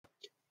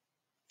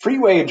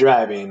Freeway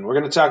driving. We're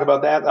going to talk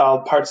about that,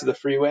 all parts of the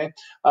freeway.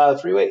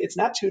 Freeway, it's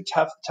not too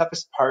tough. The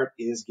toughest part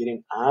is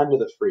getting onto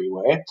the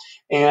freeway.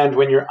 And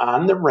when you're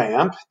on the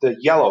ramp, the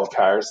yellow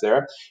cars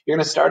there, you're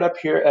going to start up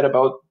here at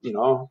about,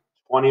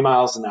 20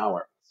 miles an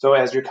hour. So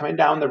as you're coming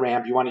down the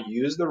ramp, you want to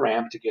use the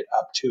ramp to get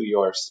up to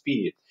your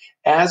speed.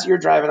 As you're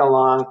driving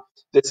along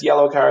this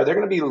yellow car, they're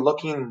going to be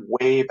looking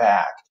way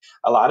back.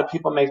 A lot of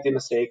people make the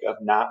mistake of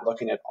not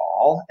looking at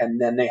all, and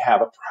then they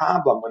have a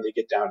problem when they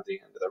get down to the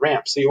end of the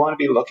ramp. So you want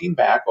to be looking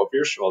back over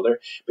your shoulder,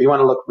 but you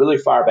want to look really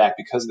far back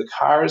because the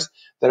cars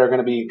that are going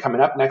to be coming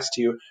up next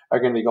to you are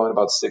going to be going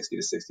about 60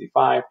 to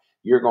 65.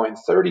 You're going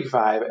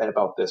 35 at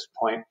about this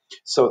point,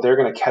 so they're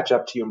going to catch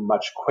up to you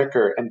much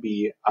quicker and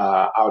be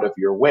out of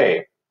your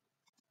way.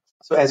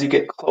 So as you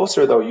get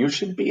closer, though, you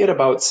should be at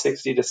about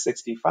 60 to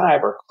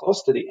 65 or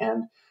close to the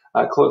end,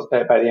 close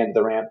by the end of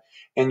the ramp,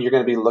 and you're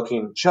going to be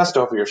looking just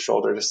over your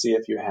shoulder to see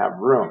if you have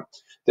room.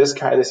 This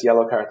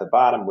yellow car at the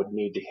bottom would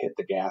need to hit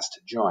the gas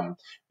to join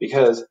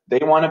because they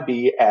want to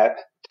be at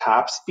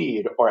top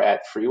speed or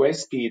at freeway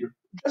speed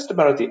just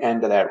about at the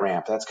end of that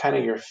ramp. That's kind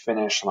of your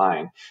finish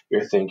line,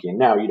 you're thinking.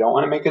 Now, you don't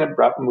want to make an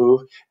abrupt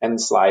move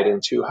and slide in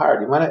too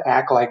hard. You want to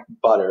act like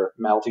butter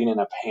melting in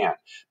a pan.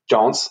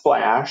 Don't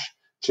splash.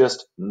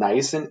 Just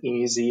nice and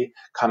easy,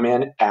 come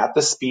in at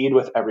the speed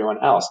with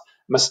everyone else.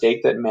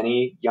 Mistake that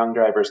many young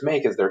drivers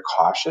make is they're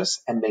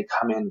cautious and they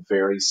come in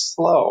very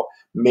slow,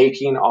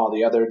 making all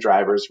the other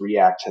drivers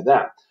react to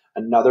them.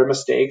 Another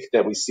mistake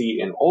that we see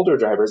in older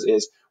drivers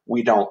is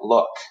we don't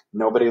look.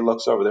 Nobody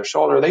looks over their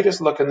shoulder. They just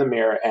look in the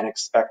mirror and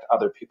expect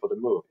other people to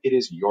move. It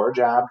is your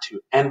job to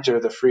enter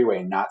the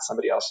freeway, not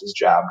somebody else's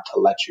job to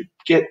let you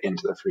get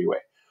into the freeway.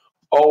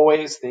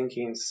 Always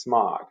thinking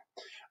smog.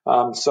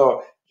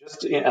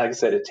 Just like I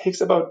said, it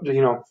takes about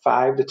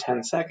 5 to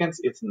 10 seconds.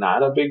 It's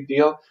not a big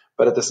deal,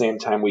 but at the same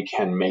time, we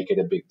can make it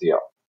a big deal.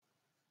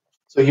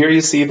 So here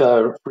you see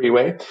the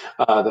freeway.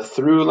 The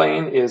through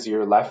lane is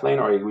your left lane,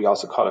 or we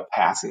also call it a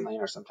passing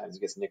lane, or sometimes it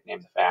gets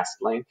nicknamed the fast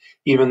lane,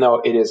 even though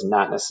it is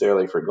not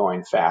necessarily for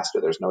going faster.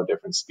 There's no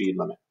different speed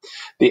limit.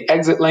 The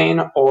exit lane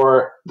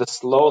or the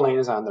slow lane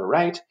is on the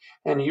right,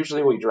 and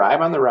usually we drive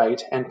on the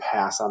right and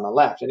pass on the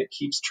left, and it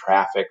keeps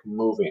traffic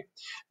moving.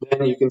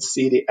 Then you can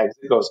see the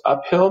exit goes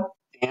uphill,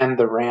 and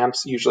the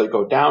ramps usually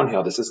go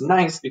downhill. This is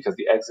nice because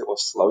the exit will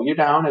slow you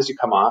down as you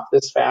come off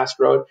this fast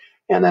road,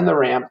 and then the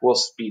ramp will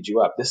speed you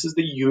up. This is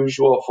the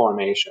usual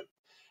formation.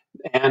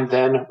 And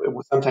then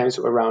sometimes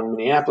around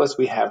Minneapolis,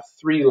 we have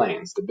 3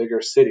 lanes, the bigger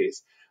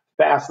cities.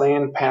 Fast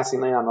lane,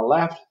 passing lane on the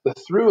left. The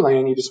through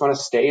lane, you just want to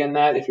stay in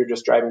that if you're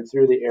just driving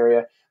through the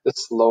area. The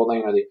slow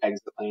lane or the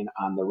exit lane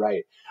on the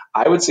right.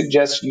 I would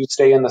suggest you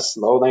stay in the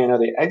slow lane or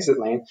the exit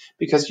lane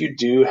because you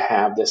do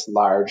have this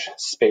large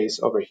space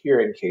over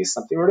here in case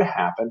something were to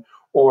happen,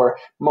 or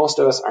most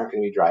of us aren't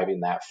going to be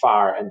driving that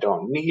far and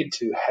don't need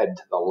to head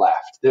to the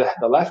left.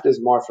 The left is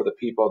more for the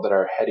people that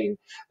are heading,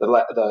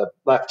 the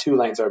left 2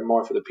 lanes are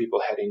more for the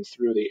people heading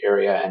through the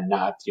area and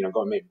not,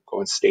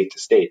 going state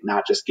to state,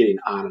 not just getting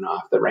on and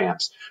off the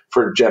ramps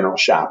for general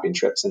shopping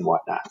trips and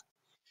whatnot.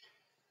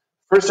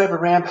 First type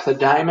of ramp, the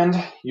diamond,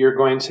 you're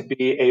going to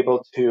be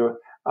able to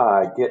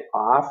get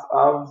off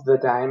of the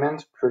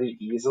diamond pretty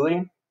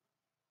easily.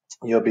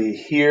 You'll be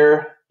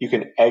here, you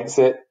can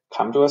exit,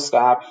 come to a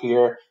stop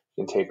here,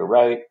 you can take a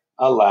right,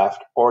 a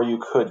left, or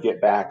you could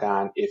get back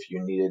on if you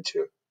needed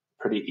to.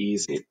 Pretty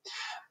easy.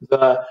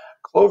 The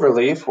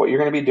cloverleaf, what you're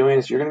going to be doing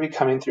is you're going to be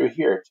coming through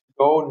here. To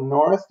go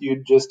north,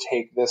 you just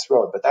take this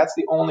road, but that's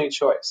the only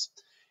choice.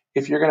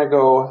 If you're going to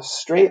go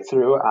straight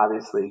through,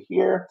 obviously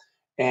here,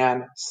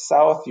 and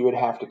south, you would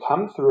have to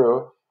come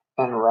through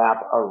and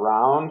wrap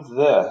around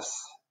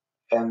this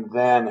and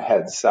then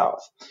head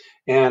south.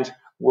 And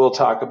we'll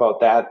talk about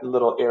that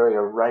little area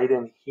right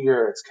in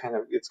here.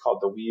 It's called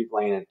the weave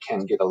lane. It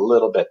can get a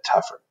little bit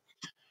tougher.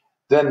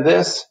 Then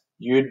this,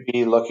 you'd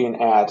be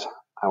looking at,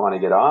 I want to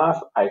get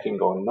off. I can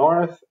go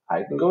north.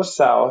 I can go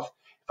south.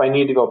 If I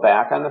need to go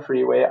back on the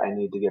freeway, I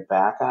need to get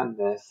back on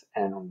this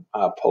and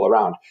pull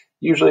around.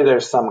 Usually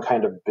there's some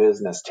kind of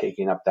business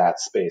taking up that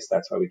space.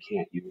 That's why we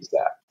can't use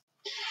that.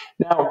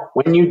 Now,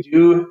 when you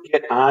do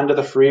get onto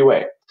the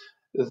freeway,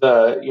 in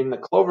the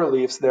clover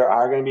leaves, there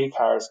are going to be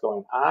cars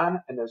going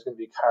on and there's going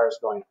to be cars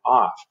going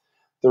off.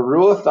 The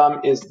rule of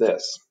thumb is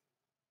this.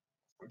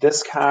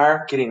 This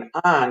car getting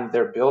on,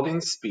 they're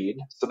building speed,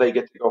 so they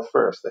get to go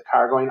first. The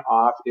car going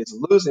off is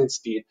losing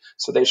speed,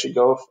 so they should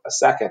go a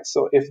second.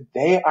 So if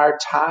they are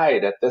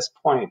tied at this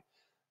point,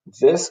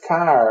 this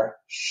car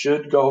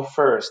should go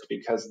first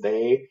because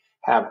they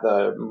have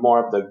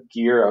more of the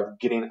gear of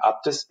getting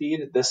up to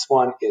speed. This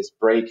one is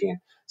braking,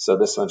 so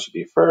this one should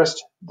be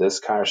first. This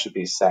car should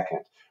be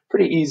second.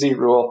 Pretty easy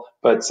rule,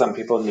 but some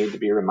people need to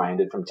be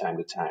reminded from time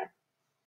to time.